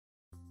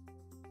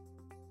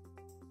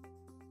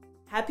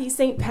Happy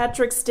St.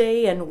 Patrick's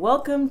Day and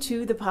welcome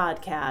to the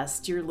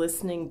podcast. You're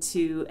listening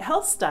to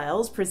Health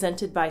Styles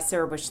presented by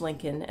Sarah Bush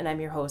Lincoln, and I'm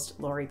your host,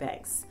 Lori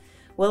Banks.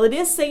 Well, it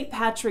is St.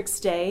 Patrick's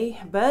Day,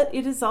 but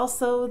it is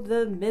also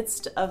the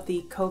midst of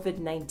the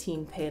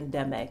COVID-19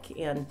 pandemic.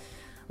 And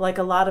like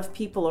a lot of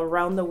people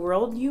around the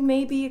world, you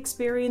may be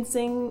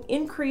experiencing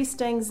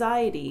increased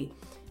anxiety.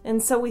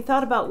 And so we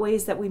thought about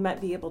ways that we might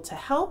be able to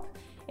help.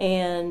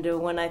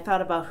 And when I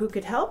thought about who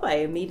could help, I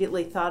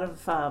immediately thought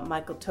of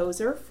Michael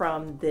Tozer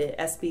from the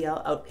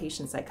SBL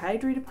Outpatient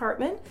Psychiatry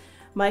Department.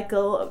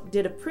 Michael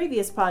did a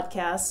previous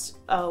podcast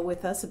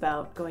with us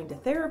about going to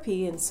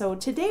therapy. And so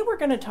today we're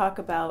going to talk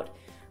about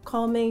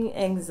calming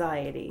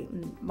anxiety.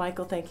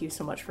 Michael, thank you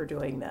so much for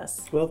doing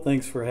this. Well,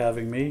 thanks for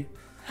having me.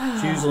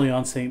 It's usually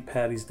on St.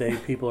 Patty's Day,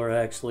 people are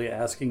actually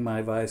asking my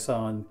advice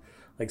on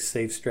like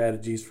safe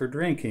strategies for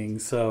drinking.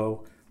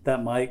 So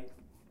that might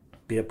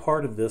be a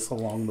part of this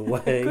along the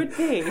way. Could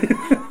be.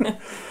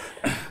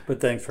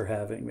 But thanks for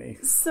having me.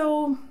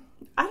 So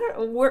I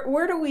don't.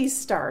 Where do we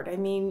start? I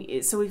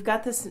mean, so we've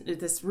got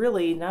this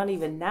really not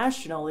even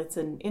national. It's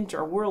an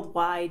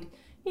worldwide,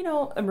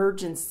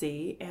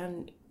 emergency,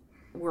 and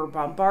we're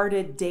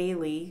bombarded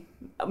daily,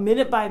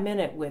 minute by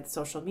minute, with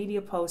social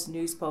media posts,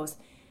 news posts.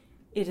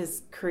 It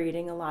is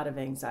creating a lot of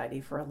anxiety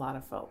for a lot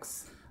of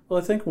folks.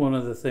 Well, I think one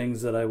of the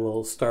things that I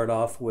will start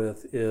off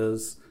with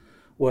is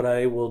what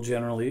I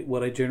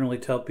generally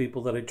tell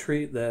people that I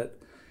treat that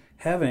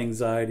have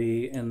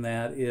anxiety, and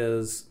that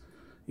is,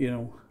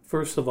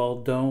 first of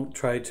all, don't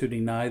try to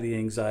deny the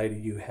anxiety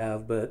you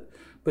have, but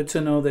to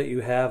know that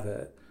you have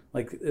it.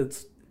 Like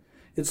it's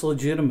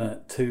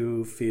legitimate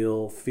to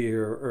feel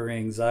fear or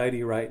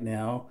anxiety right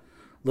now,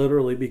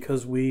 literally,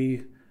 because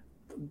we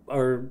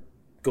are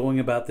going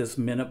about this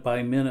minute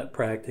by minute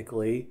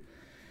practically,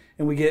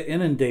 and we get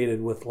inundated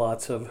with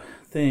lots of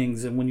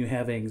things. And when you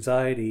have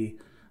anxiety,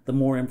 the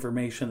more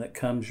information that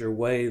comes your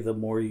way, the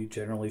more you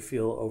generally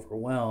feel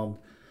overwhelmed.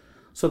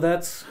 So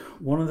that's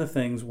one of the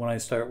things when I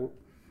start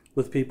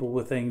with people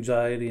with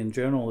anxiety in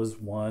general is,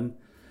 one,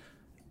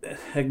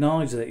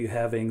 acknowledge that you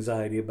have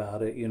anxiety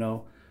about it,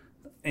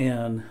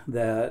 and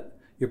that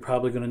you're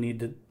probably going to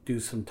need to do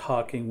some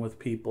talking with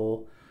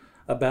people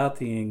about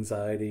the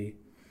anxiety,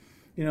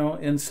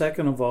 and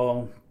second of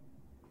all,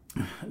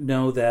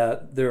 know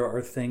that there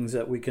are things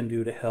that we can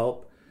do to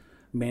help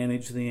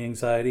manage the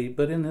anxiety,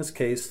 but in this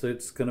case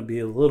it's going to be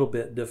a little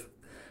bit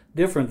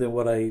different than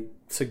what I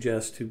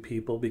suggest to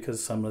people,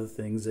 because some of the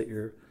things that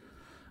you're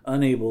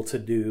unable to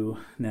do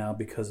now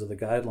because of the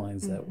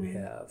guidelines that we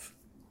have.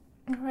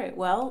 All right,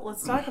 well,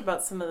 let's talk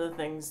about some of the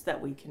things that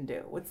we can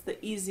do. What's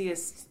the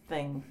easiest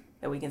thing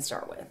that we can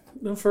start with?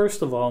 Well,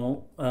 first of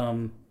all,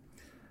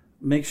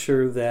 make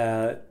sure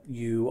that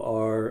you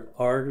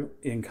are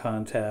in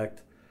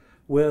contact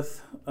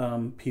with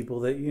people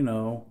that you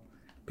know,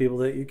 people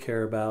that you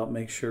care about.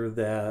 Make sure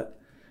that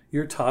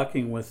you're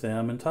talking with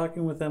them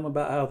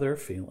about how they're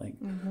feeling.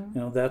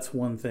 Mm-hmm. That's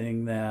one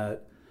thing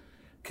that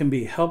can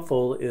be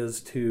helpful, is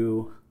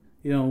to,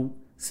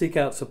 seek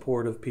out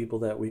support of people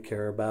that we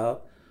care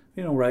about.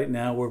 Right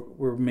now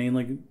we're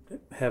mainly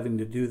having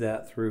to do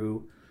that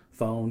through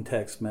phone,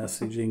 text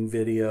messaging,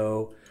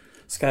 video,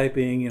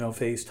 Skyping,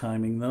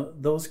 FaceTiming,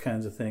 those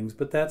kinds of things.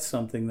 But that's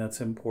something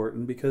that's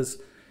important, because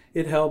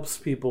it helps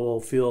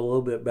people feel a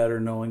little bit better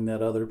knowing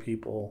that other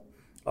people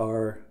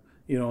are,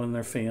 in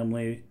their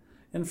family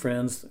and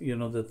friends,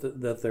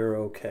 that they're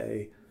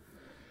okay.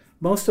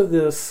 Most of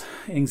this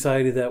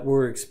anxiety that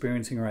we're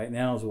experiencing right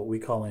now is what we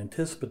call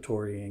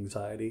anticipatory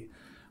anxiety,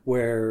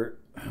 where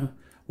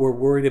we're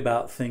worried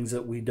about things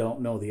that we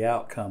don't know the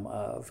outcome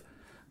of.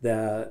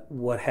 That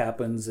what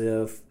happens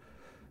if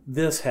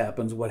this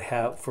happens,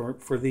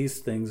 for these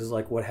things is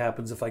like, what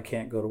happens if I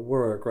can't go to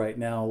work? Right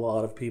now, a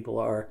lot of people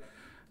are,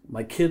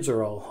 my kids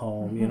are all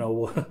home,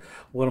 mm-hmm.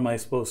 What am I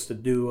supposed to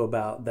do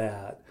about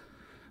that?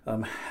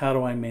 How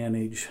do I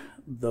manage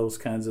those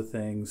kinds of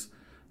things?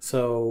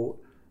 So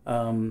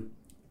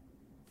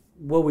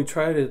what we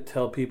try to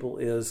tell people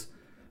is,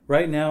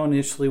 right now,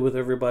 initially, with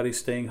everybody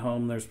staying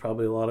home, there's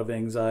probably a lot of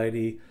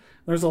anxiety.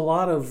 There's a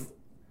lot of,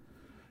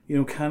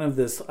 kind of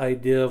this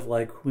idea of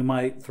like, we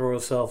might throw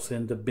ourselves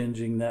into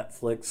binging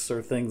Netflix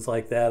or things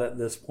like that at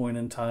this point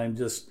in time,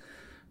 just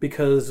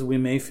because we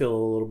may feel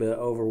a little bit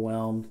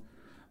overwhelmed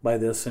by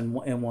this and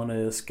want to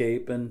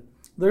escape. And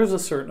there's a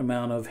certain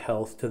amount of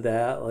health to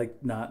that,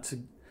 like not to,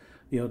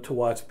 to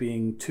watch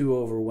being too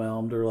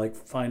overwhelmed, or like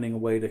finding a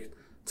way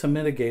to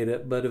mitigate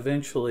it. But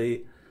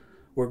eventually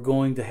we're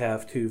going to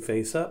have to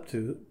face up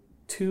to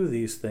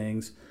these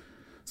things.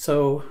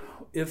 So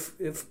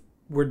if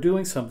we're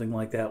doing something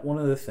like that, one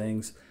of the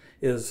things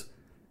is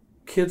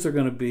kids are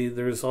going to be,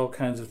 there's all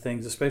kinds of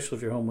things, especially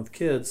if you're home with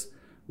kids,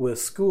 with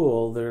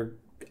school, they're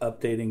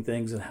updating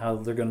things and how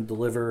they're going to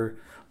deliver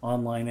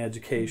online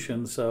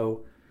education.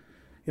 So,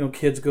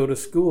 kids go to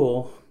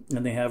school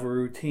and they have a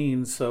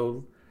routine.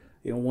 So,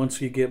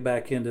 once you get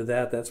back into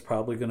that, that's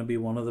probably going to be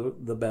one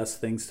of the best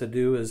things to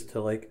do, is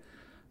to like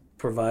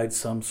provide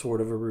some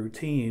sort of a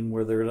routine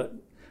where they're,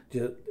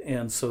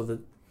 and so that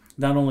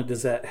not only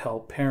does that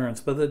help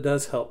parents, but it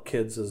does help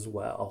kids as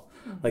well.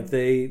 Like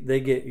they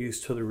get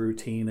used to the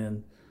routine,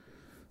 and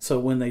so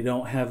when they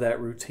don't have that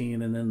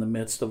routine and in the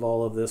midst of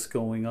all of this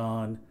going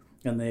on,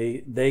 and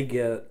they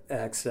get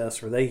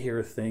access or they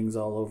hear things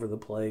all over the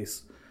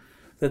place,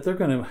 that they're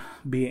going to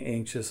be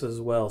anxious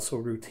as well. So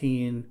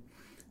routine,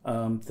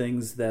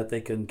 things that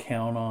they can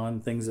count on,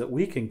 things that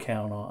we can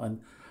count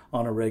on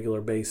a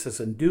regular basis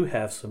and do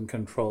have some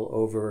control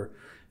over,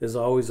 is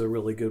always a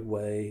really good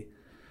way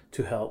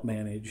to help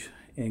manage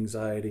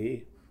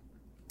anxiety.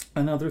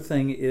 Another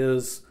thing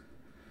is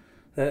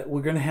that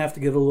we're going to have to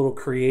get a little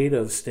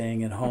creative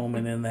staying at home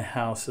and in the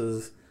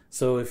houses.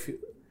 So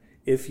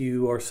if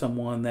you are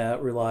someone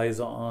that relies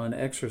on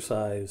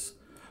exercise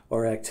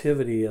or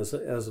activity as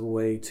a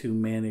way to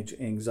manage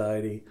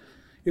anxiety,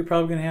 you're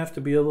probably going to have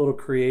to be a little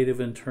creative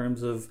in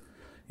terms of,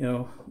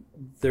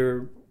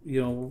 they're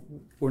going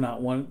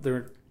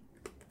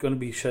to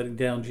be shutting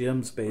down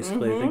gyms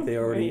basically. I think they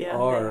already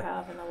are. They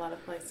have in a lot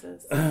of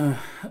places.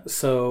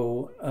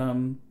 So,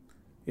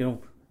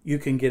 you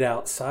can get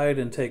outside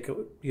and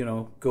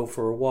go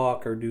for a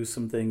walk or do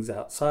some things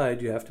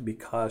outside. You have to be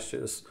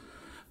cautious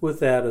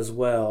with that as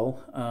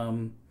well.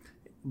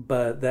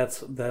 But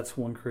that's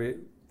one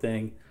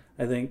thing.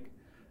 I think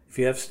if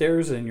you have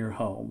stairs in your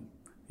home,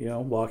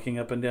 walking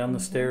up and down the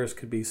stairs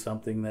could be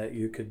something that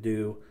you could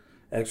do.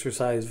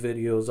 Exercise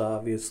videos,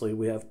 obviously,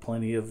 we have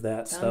plenty of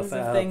that stuff out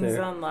there. Tons of things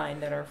online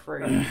that are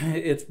free.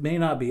 It may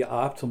not be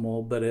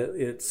optimal, but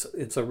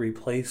it's a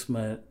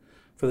replacement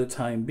for the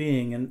time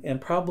being. And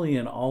probably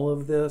in all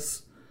of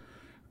this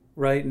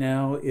right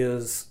now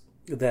is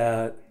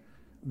that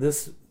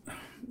this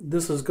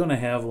is going to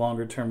have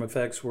longer term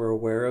effects. We're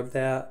aware of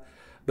that,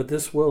 but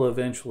this will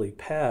eventually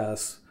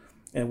pass,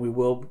 and we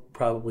will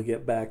probably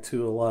get back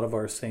to a lot of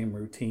our same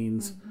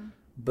routines.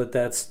 But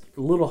that's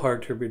a little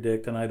hard to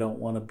predict, and I don't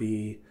want to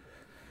be,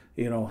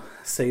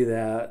 say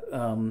that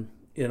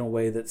in a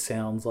way that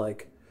sounds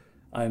like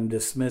I'm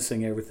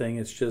dismissing everything.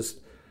 It's just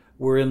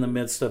we're in the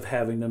midst of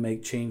having to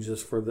make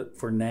changes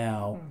for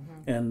now,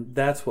 and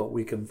that's what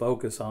we can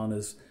focus on,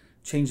 is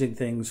changing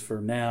things for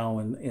now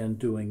and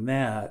doing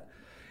that,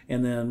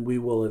 and then we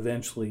will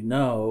eventually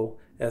know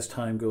as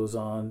time goes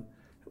on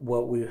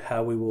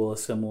how we will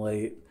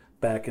assimilate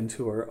back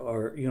into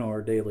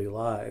our daily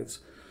lives.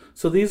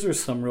 So these are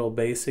some real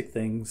basic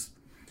things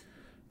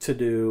to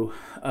do.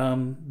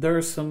 There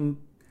are some,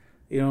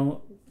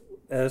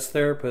 as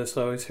therapists,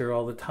 I always hear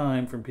all the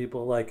time from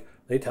people, like,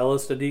 they tell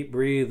us to deep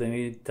breathe,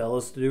 they tell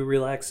us to do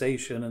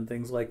relaxation and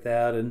things like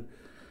that. And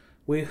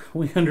we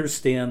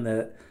understand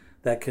that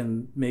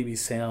can maybe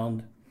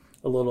sound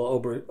a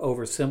little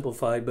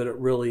oversimplified, but it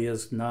really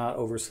is not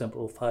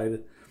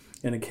oversimplified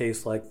in a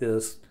case like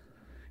this.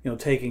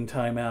 Taking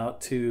time out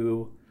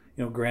to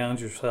ground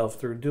yourself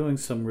through doing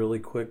some really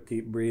quick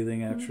deep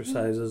breathing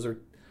exercises,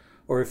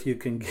 or if you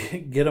can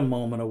get a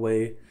moment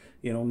away,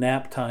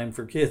 nap time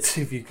for kids,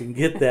 if you can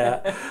get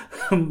that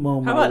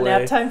moment away. How about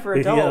nap time for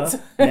adults?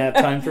 Nap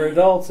time for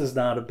adults is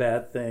not a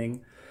bad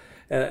thing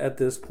at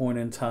this point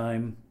in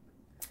time.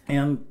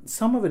 And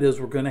some of it is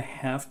we're going to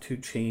have to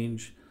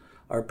change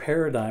our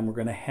paradigm. We're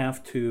going to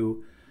have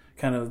to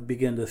kind of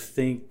begin to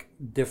think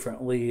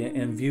differently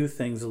and view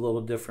things a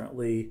little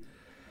differently.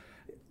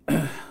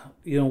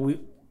 We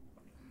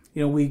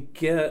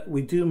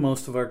do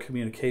most of our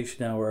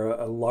communication now, or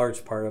a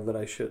large part of it,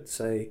 I should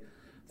say,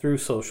 through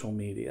social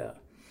media.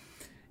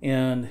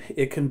 And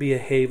it can be a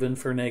haven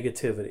for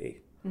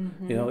negativity.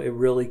 It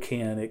really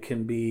can. It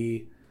can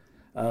be,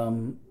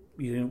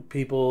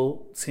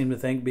 people seem to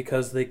think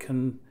because they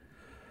can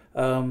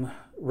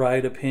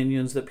write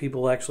opinions that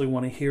people actually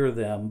want to hear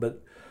them.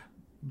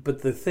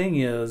 But the thing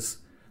is,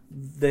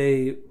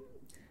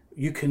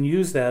 you can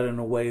use that in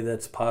a way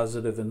that's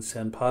positive and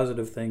send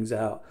positive things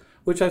out,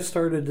 which I've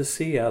started to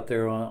see out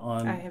there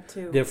on I have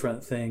too.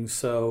 Different things.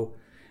 So,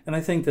 and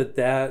I think that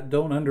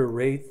don't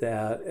underrate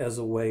that as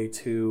a way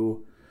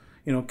to,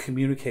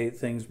 communicate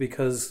things,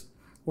 because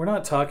we're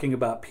not talking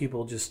about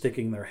people just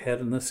sticking their head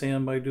in the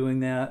sand by doing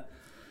that,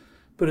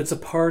 but it's a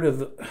part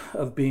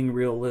of being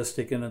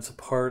realistic, and it's a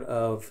part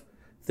of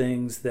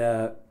things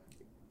that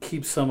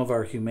keep some of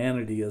our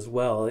humanity as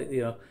well.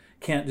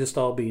 Can't just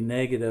all be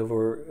negative,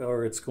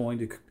 or it's going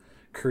to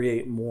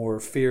create more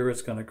fear,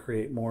 it's going to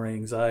create more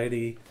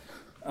anxiety,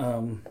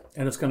 and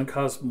it's going to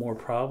cause more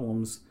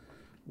problems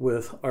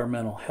with our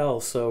mental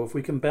health. So if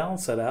we can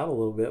balance that out a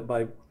little bit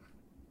by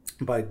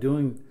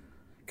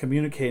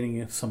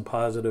communicating some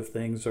positive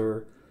things,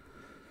 or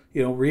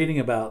reading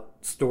about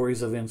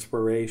stories of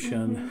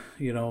inspiration,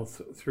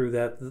 through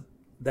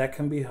that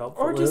can be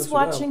helpful. Or just as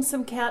watching well.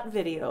 some cat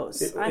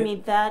videos.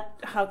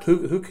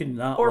 Who can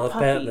not love puppies,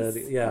 pet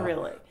videos? Yeah,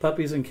 really.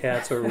 Puppies and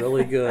cats are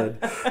really good.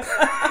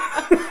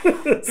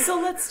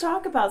 So let's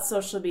talk about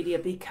social media,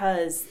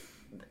 because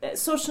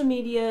social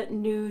media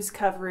news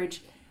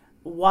coverage,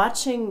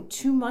 watching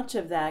too much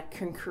of that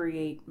can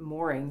create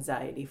more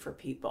anxiety for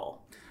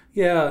people.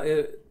 Yeah,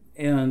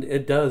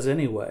 it does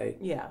anyway.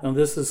 Yeah. And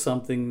this is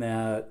something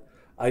that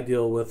I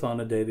deal with on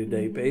a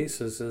day-to-day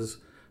basis, is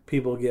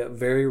people get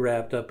very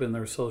wrapped up in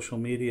their social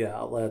media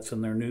outlets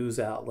and their news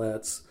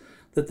outlets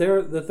that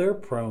they're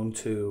prone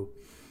to,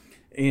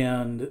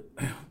 and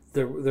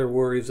their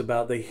worries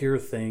about, they hear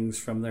things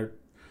from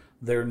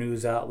their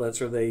news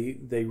outlets, or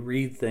they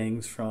read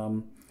things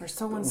from, or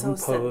so-and-so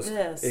said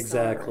this.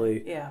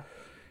 Exactly. Or, yeah.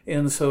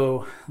 And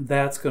so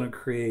that's going to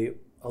create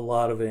a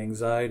lot of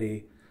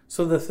anxiety.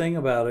 So the thing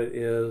about it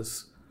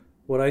is,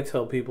 what I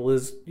tell people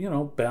is,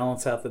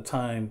 balance out the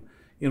time,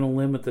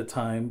 limit the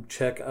time,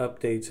 check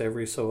updates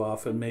every so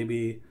often.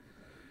 Maybe,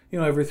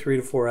 every 3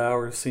 to 4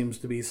 hours seems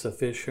to be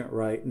sufficient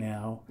right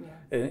now.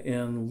 Yeah.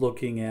 In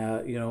looking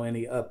at,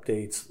 any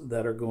updates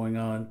that are going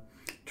on.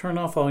 Turn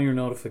off all your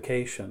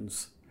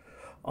notifications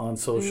on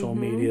social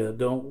media.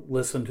 Don't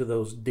listen to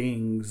those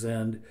dings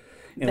and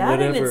that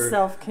whatever. In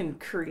itself can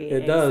create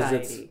it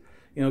anxiety.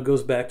 Does. It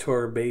goes back to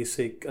our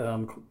basic,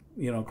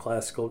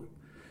 classical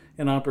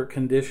and operant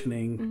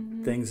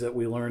conditioning things that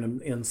we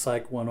learn in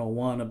Psych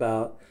 101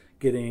 about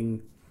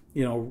getting,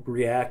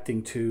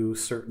 reacting to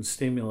certain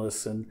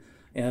stimulus,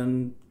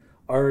 and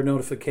our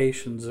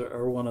notifications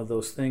are one of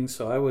those things.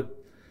 So I would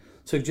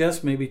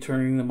suggest maybe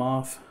turning them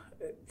off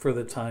for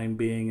the time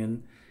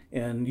being,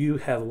 and you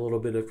have a little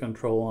bit of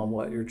control on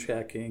what you're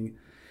checking,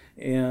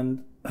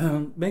 and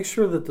make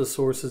sure that the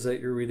sources that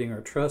you're reading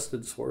are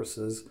trusted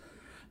sources.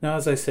 Now,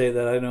 as I say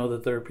that, I know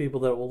that there are people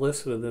that will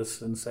listen to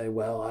this and say,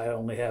 well, I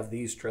only have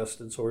these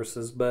trusted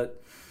sources.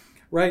 But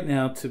right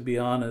now, to be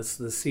honest,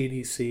 the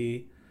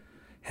CDC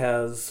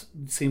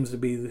seems to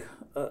be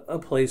a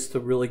place to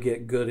really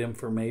get good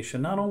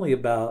information, not only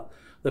about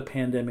the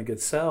pandemic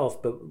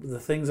itself, but the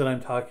things that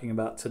I'm talking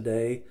about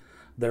today.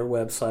 Their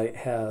website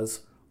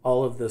has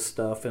all of this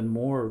stuff and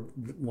more,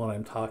 what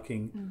I'm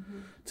talking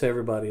to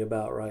everybody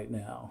about right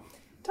now.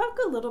 Talk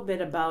a little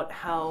bit about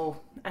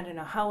how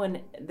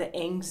the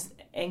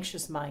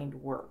anxious mind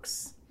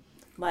works.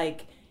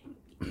 Like,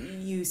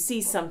 you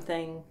see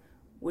something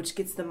which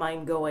gets the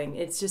mind going.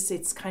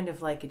 It's kind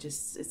of like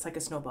it's like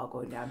a snowball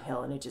going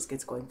downhill, and it just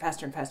gets going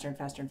faster and faster and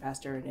faster and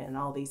faster, and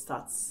all these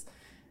thoughts,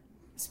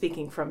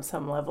 speaking from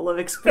some level of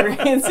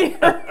experience here,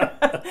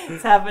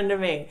 it's happened to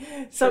me.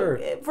 So Sure.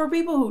 For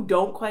people who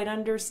don't quite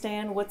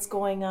understand what's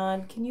going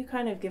on, can you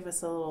kind of give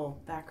us a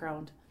little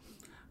background?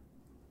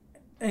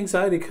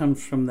 Anxiety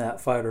comes from that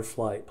fight or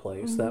flight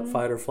place, that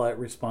fight or flight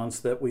response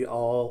that we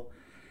all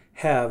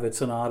have. It's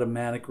an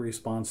automatic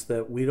response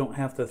that we don't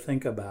have to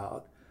think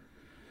about.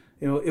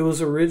 It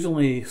was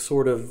originally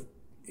sort of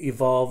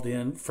evolved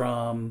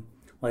from,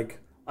 like,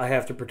 I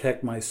have to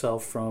protect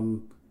myself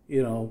from,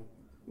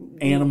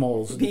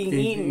 animals being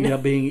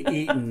eaten. Being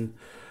eaten.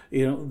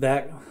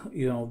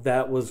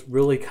 That was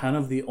really kind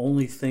of the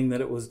only thing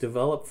that it was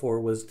developed for,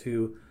 was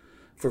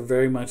for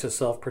very much a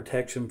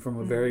self-protection from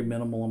a very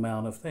minimal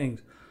amount of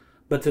things.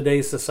 But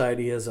today's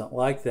society isn't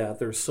like that.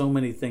 There's so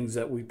many things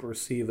that we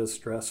perceive as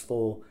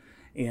stressful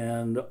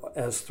and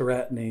as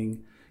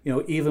threatening,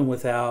 even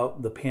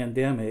without the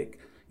pandemic,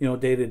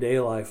 day-to-day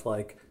life,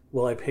 like,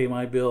 will I pay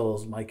my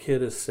bills? My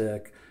kid is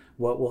sick.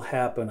 What will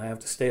happen? I have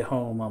to stay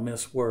home. I'll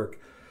miss work.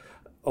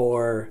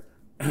 Or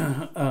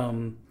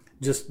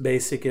just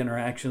basic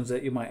interactions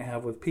that you might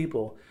have with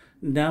people.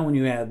 Now, when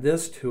you add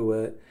this to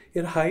it,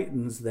 it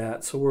heightens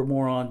that. So we're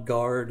more on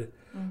guard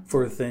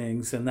for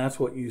things. And that's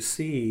what you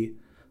see,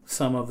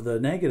 some of the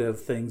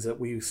negative things that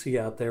we see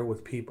out there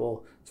with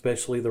people,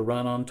 especially the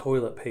run on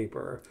toilet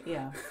paper.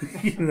 Yeah.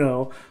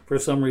 For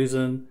some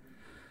reason,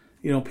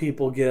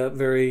 people get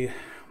very,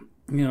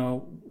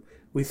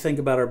 we think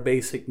about our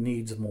basic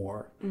needs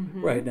more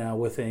right now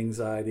with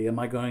anxiety. Am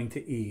I going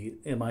to eat?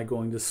 Am I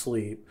going to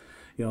sleep?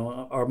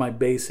 Are my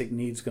basic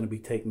needs going to be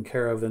taken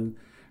care of? And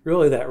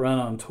really, that run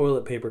on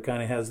toilet paper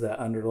kind of has that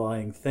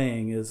underlying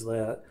thing, is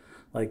that,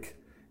 like,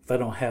 if I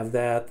don't have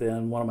that,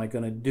 then what am I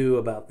going to do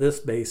about this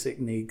basic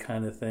need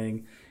kind of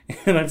thing?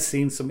 And I've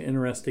seen some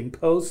interesting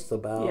posts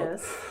about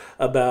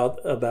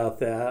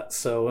that.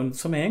 So, and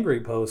some angry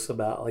posts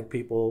about, like,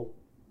 people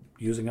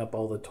using up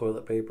all the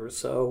toilet paper.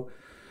 So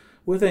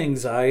with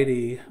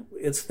anxiety,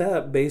 it's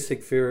that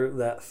basic fear,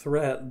 that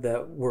threat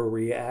that we're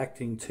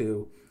reacting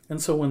to.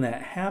 And so when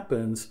that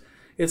happens,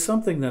 it's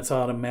something that's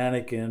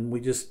automatic, and we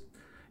just,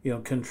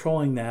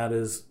 controlling that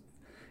is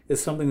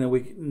something that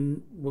we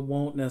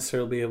won't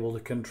necessarily be able to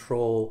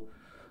control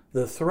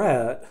the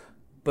threat,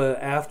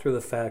 but after the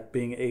fact,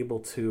 being able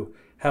to,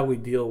 how we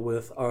deal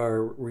with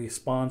our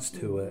response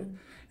to it.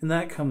 And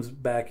that comes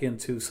back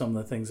into some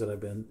of the things that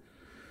I've been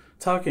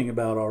talking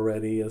about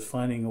already, is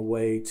finding a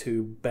way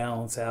to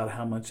balance out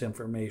how much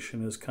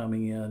information is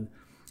coming in,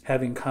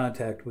 having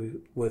contact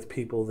with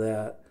people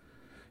that,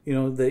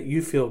 that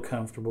you feel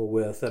comfortable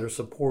with, that are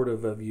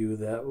supportive of you,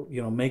 that,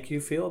 make you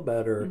feel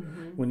better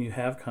when you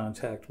have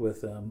contact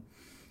with them.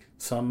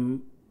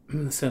 Some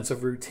sense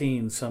of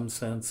routine, some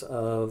sense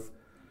of,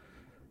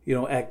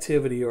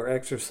 activity or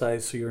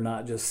exercise, so you're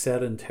not just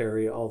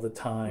sedentary all the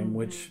time,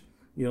 which,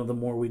 the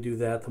more we do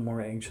that, the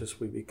more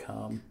anxious we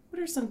become.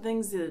 What are some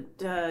things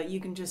that you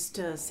can just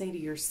say to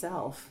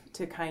yourself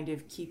to kind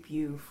of keep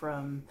you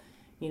from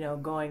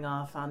going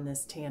off on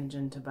this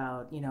tangent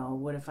about,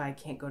 what if I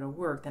can't go to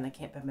work, then I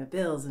can't pay my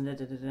bills, and da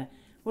da da da.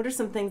 What are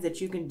some things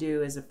that you can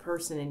do as a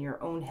person in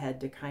your own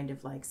head to kind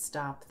of like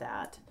stop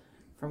that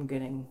from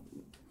going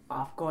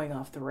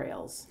off the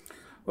rails?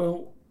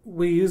 Well,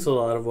 we use a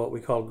lot of what we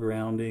call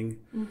grounding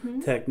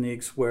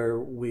techniques, where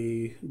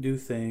we do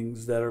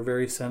things that are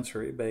very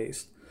sensory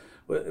based.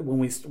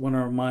 When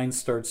our mind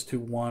starts to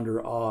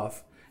wander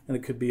off, and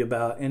it could be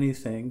about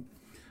anything,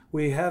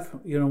 we have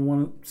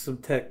some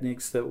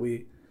techniques that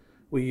we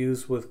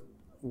use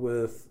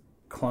with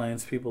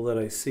clients, people that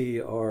I see,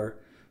 are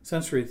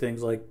sensory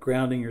things like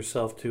grounding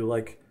yourself to,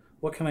 like,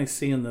 what can I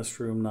see in this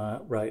room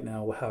right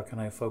now? How can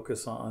I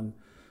focus on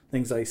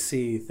things I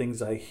see,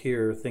 things I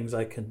hear, things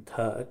I can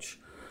touch?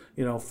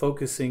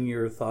 Focusing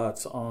your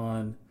thoughts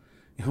on,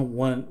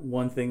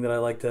 one thing that I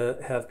like to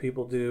have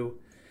people do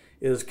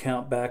is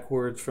count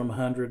backwards from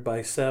 100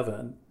 by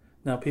 7.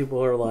 Now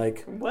people are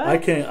like, what? I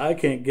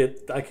can't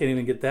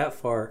even get that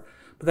far.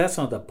 But that's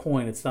not the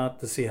point. It's not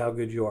to see how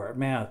good you are at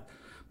math,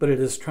 but it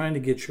is trying to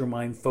get your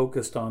mind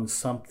focused on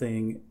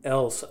something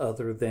else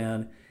other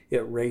than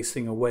it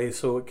racing away,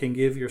 so it can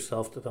give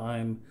yourself the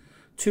time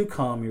to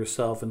calm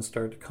yourself and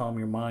start to calm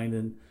your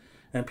mind.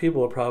 And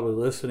people are probably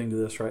listening to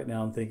this right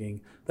now and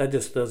thinking, that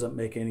just doesn't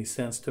make any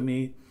sense to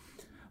me.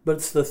 But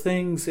it's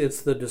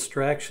the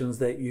distractions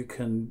that you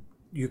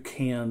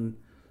can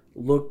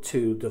look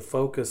to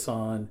focus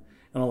on.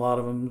 And a lot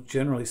of them,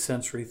 generally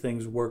sensory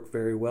things, work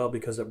very well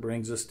because it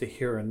brings us to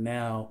here and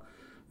now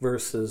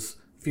versus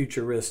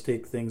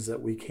futuristic things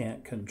that we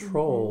can't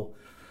control.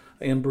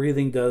 And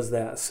breathing does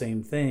that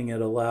same thing. It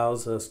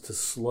allows us to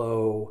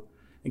slow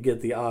and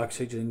get the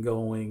oxygen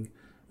going,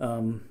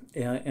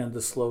 and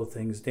to slow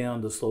things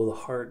down, to slow the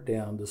heart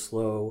down, to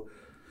slow,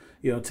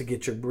 to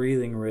get your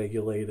breathing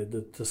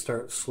regulated, to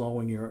start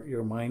slowing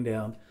your mind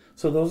down.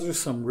 So those are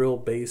some real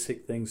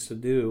basic things to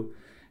do.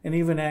 And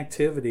even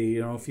activity,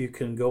 if you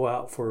can go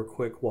out for a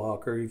quick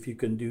walk, or if you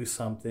can do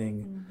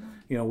something,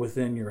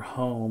 within your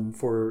home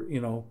for,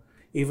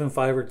 even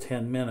 5 or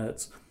 10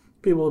 minutes,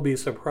 people will be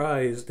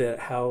surprised at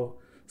how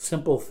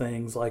simple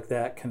things like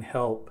that can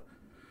help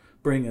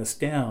bring us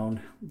down.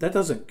 That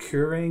doesn't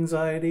cure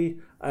anxiety.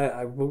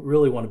 I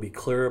really want to be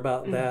clear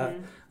about that.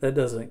 That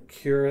doesn't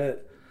cure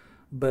it.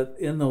 But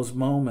in those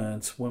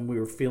moments when we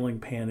were feeling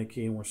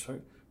panicky and we're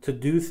starting to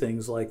do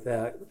things like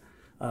that,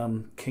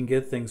 can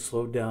get things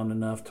slowed down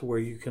enough to where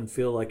you can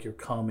feel like you're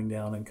calming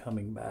down and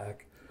coming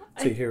back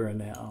to here and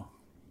now.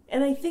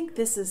 And I think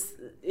this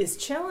is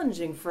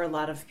challenging for a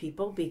lot of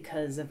people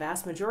because a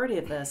vast majority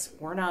of us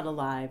were not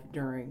alive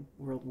during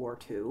World War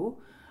II.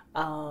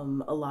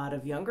 A lot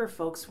of younger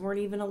folks weren't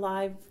even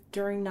alive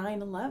during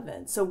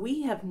 9/11. So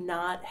we have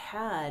not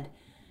had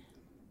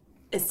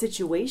a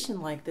situation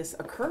like this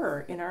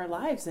occur in our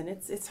lives, and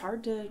it's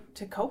hard to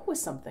cope with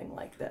something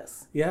like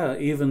this. Yeah,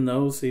 even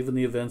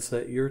the events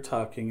that you're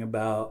talking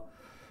about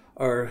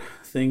are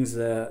things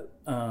that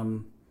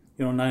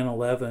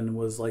 9/11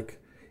 was like,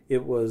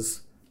 it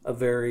was a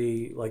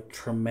very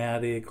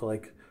traumatic,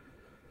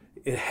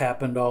 it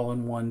happened all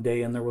in one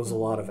day, and there was a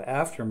lot of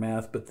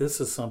aftermath. But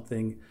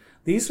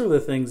these are the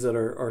things that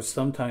are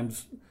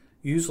sometimes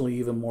usually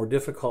even more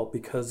difficult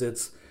because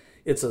it's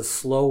a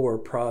slower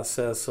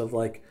process of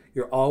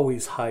you're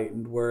always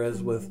heightened,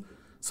 whereas with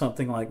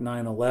something like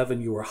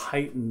 9/11, you were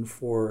heightened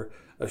for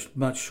a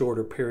much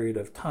shorter period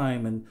of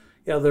time. And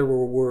yeah, there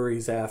were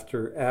worries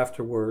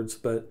afterwards,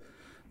 but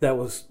that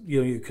was,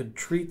 you could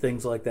treat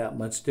things like that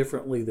much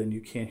differently than you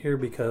can here,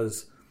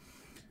 because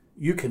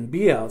you can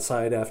be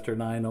outside after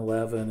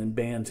 9/11 and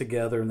band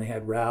together, and they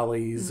had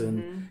rallies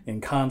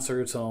and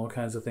concerts and all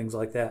kinds of things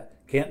like that.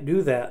 Can't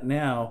do that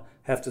now,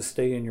 have to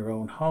stay in your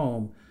own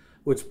home,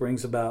 which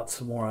brings about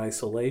some more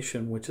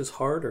isolation, which is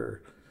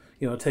harder.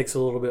 It takes a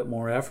little bit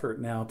more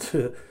effort now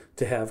to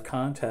have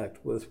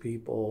contact with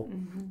people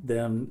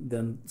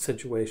than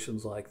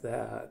situations like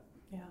that.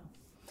 Yeah.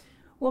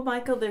 Well,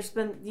 Michael,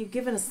 you've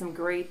given us some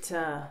great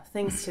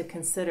things to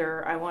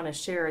consider. I want to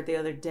share the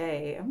other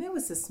day. I mean, it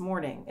was this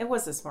morning.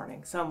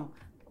 So I'm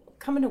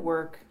coming to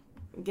work,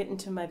 getting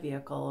to my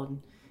vehicle,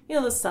 and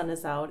the sun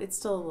is out. It's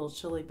still a little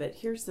chilly, but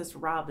here's this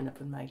robin up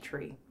in my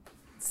tree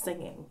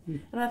singing.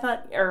 And I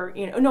thought,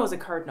 it was a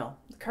cardinal.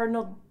 The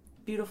cardinal,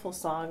 beautiful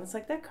song. It's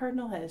like that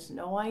cardinal has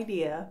no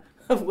idea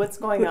of what's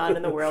going on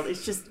in the world.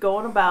 It's just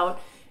going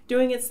about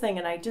doing its thing.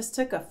 And I just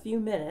took a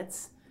few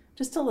minutes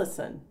just to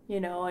listen,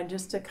 and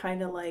just to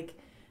kind of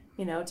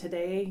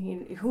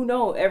today, who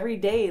knows, every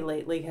day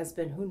lately has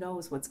been, who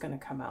knows what's going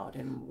to come out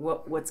and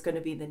what's going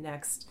to be the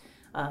next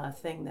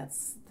thing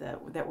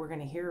that we're going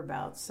to hear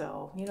about.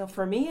 So,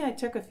 for me, I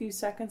took a few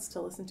seconds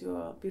to listen to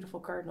a beautiful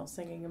cardinal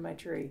singing in my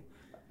tree.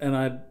 And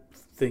I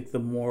think the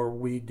more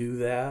we do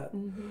that,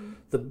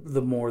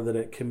 the more that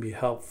it can be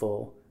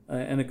helpful.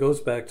 And it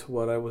goes back to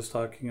what I was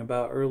talking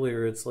about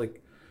earlier. It's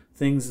like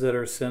things that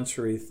are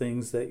sensory,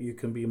 things that you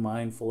can be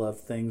mindful of,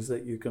 things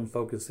that you can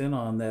focus in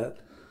on that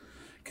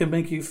can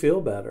make you feel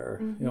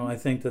better. I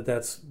think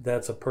that's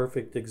a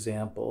perfect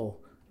example.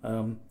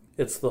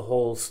 It's the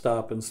whole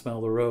stop and smell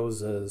the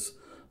roses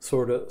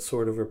sort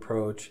of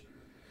approach.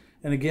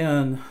 And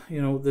again,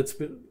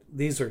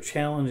 these are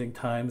challenging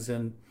times,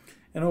 and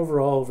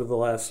overall over the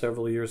last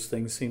several years,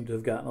 things seem to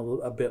have gotten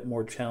a bit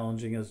more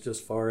challenging as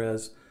far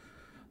as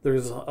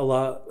there's a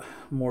lot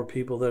more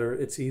people that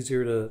it's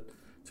easier to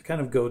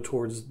kind of go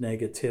towards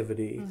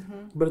negativity,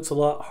 but it's a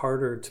lot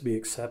harder to be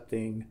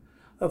accepting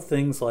of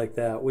things like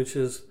that, which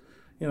is,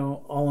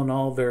 all in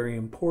all very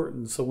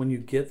important. So when you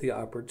get the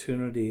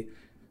opportunity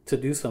to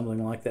do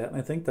something like that, and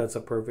I think that's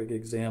a perfect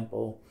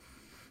example,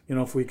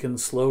 if we can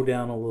slow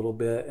down a little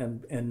bit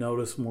and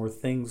notice more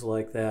things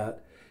like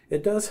that,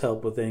 it does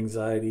help with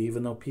anxiety,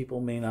 even though people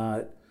may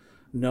not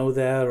know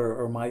that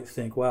or might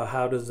think, wow,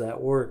 how does that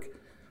work?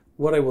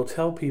 What I will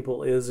tell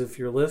people is, if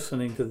you're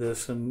listening to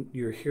this and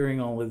you're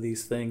hearing all of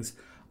these things,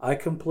 I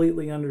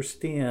completely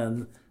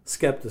understand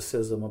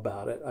skepticism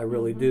about it. I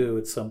really do.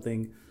 It's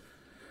something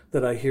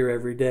that I hear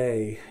every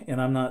day.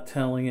 And I'm not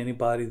telling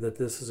anybody that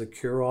this is a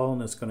cure-all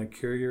and it's going to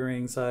cure your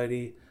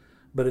anxiety,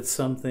 but it's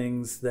some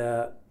things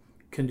that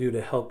can do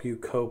to help you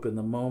cope in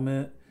the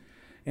moment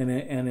and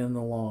in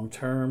the long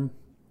term.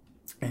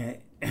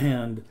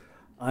 And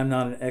I'm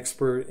not an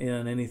expert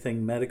in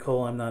anything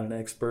medical. I'm not an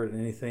expert in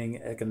anything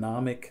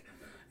economic,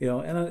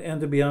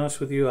 and to be honest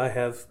with you, I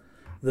have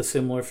the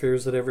similar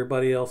fears that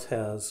everybody else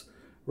has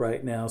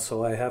right now.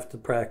 So I have to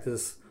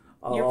practice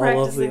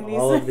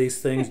all of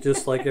these things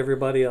just like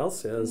everybody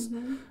else is,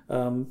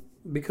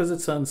 because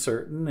it's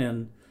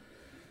uncertain.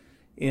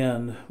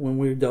 And when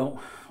we don't,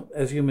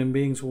 as human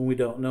beings, when we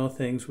don't know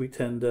things, we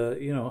tend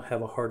to,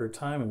 have a harder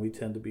time, and we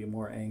tend to be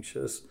more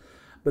anxious.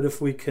 But if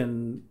we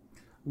can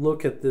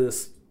look at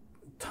this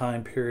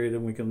time period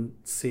and we can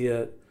see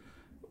it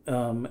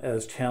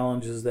as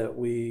challenges that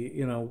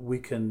we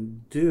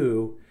can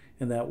do,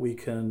 and that we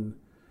can,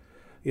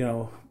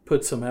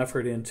 put some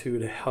effort into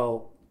to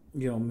help,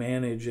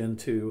 manage and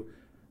to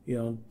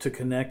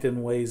connect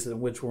in ways in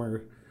which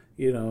we're,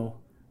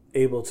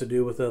 able to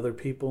do with other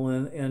people,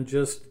 and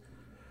just,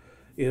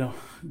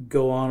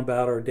 go on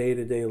about our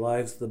day-to-day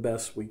lives the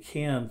best we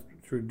can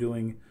through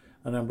doing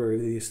a number of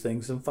these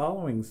things and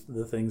following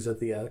the things that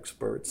the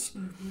experts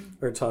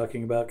are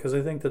talking about. Because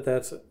I think that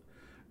that's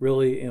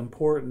really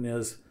important,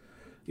 is,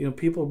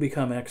 people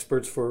become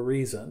experts for a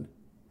reason.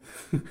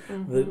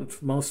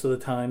 That most of the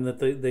time that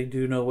they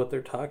do know what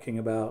they're talking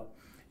about.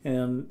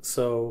 And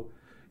so,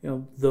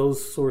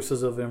 those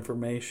sources of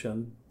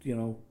information,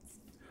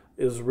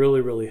 is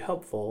really, really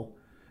helpful,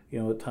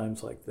 at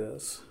times like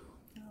this.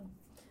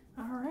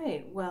 All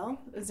right.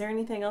 Well, is there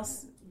anything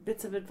else,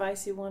 bits of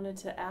advice you wanted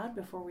to add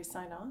before we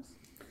sign off?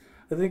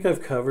 I think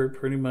I've covered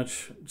pretty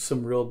much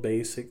some real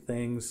basic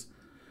things.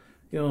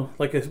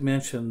 Like I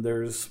mentioned,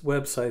 there's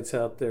websites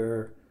out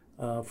there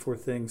for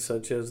things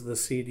such as the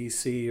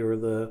CDC or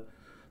the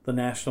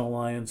National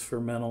Alliance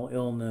for Mental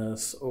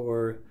Illness,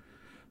 or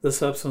the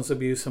Substance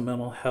Abuse and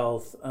Mental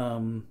Health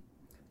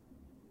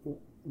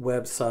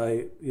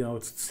website.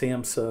 It's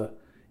SAMHSA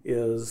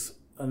is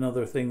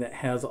another thing that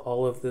has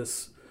all of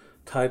this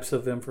types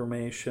of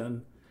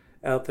information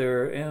out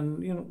there,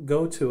 and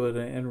go to it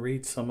and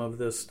read some of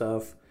this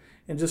stuff,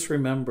 and just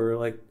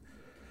remember,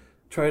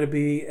 try to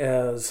be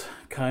as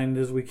kind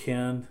as we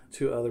can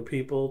to other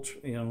people.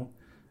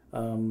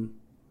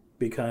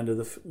 Be kind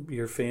to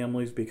your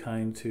families, be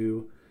kind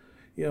to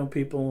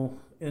people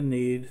in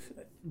need.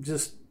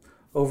 Just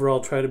overall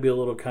try to be a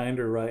little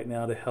kinder right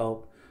now to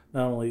help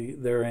not only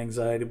their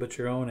anxiety but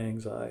your own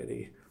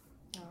anxiety.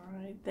 All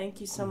right, thank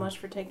you so much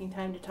for taking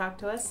time to talk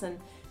to us, and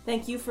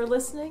thank you for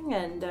listening,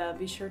 and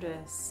be sure to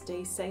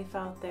stay safe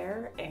out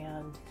there,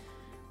 and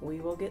we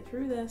will get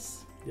through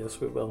this.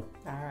 Yes, we will.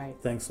 All right.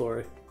 Thanks,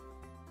 Lori.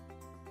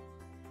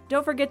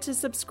 Don't forget to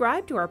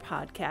subscribe to our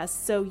podcast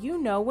so you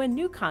know when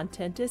new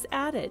content is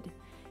added.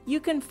 You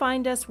can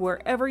find us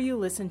wherever you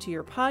listen to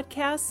your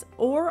podcasts,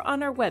 or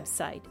on our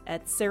website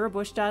at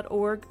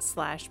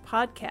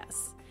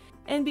sarahbush.org/podcasts.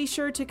 And be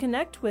sure to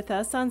connect with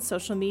us on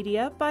social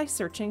media by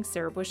searching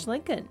Sarah Bush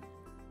Lincoln.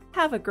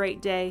 Have a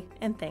great day,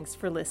 and thanks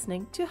for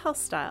listening to Health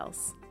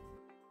Styles.